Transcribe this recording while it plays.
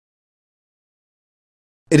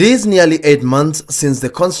It is nearly 8 months since the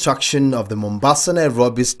construction of the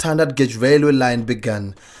Mombasa-Nairobi standard gauge railway line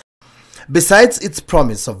began. Besides its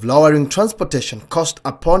promise of lowering transportation cost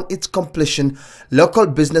upon its completion, local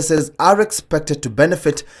businesses are expected to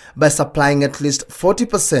benefit by supplying at least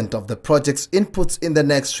 40% of the project's inputs in the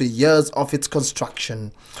next 3 years of its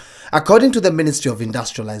construction. According to the Ministry of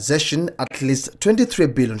Industrialisation, at least 23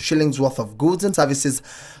 billion shillings worth of goods and services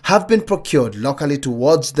have been procured locally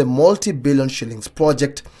towards the multi-billion shillings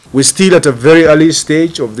project. We're still at a very early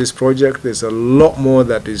stage of this project. There's a lot more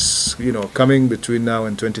that is, coming between now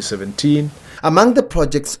and 2017. Among the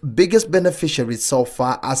project's biggest beneficiaries so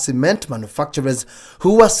far are cement manufacturers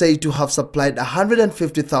who are said to have supplied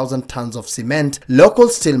 150,000 tons of cement. Local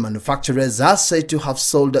steel manufacturers are said to have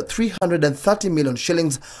sold 330 million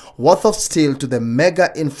shillings worth of steel to the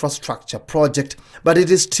mega infrastructure project. But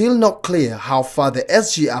it is still not clear how far the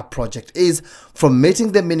SGR project is from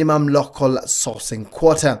meeting the minimum local sourcing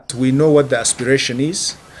quota. We know what the aspiration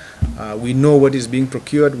is. We know what is being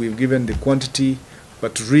procured. We've given the quantity.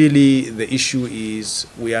 But really, the issue is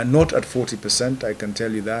we are not at 40%, I can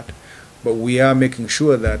tell you that. But we are making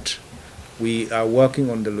sure that we are working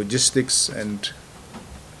on the logistics and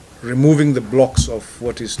removing the blocks of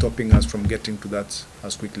what is stopping us from getting to that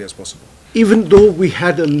as quickly as possible. Even though we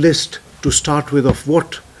had a list to start with of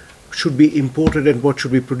what should be imported and what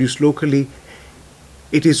should be produced locally,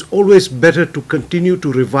 it is always better to continue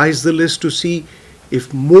to revise the list to see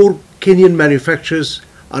if more Kenyan manufacturers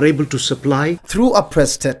are able to supply. Through a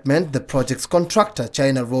press statement, the project's contractor,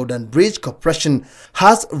 China Road and Bridge Corporation,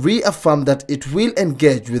 has reaffirmed that it will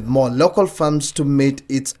engage with more local firms to meet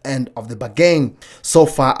its end of the bargain. So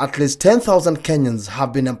far, at least 10,000 Kenyans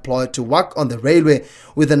have been employed to work on the railway,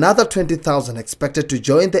 with another 20,000 expected to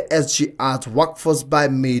join the SGR's workforce by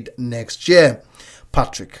mid next year.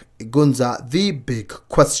 Patrick Igunza, The Big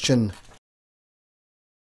Question.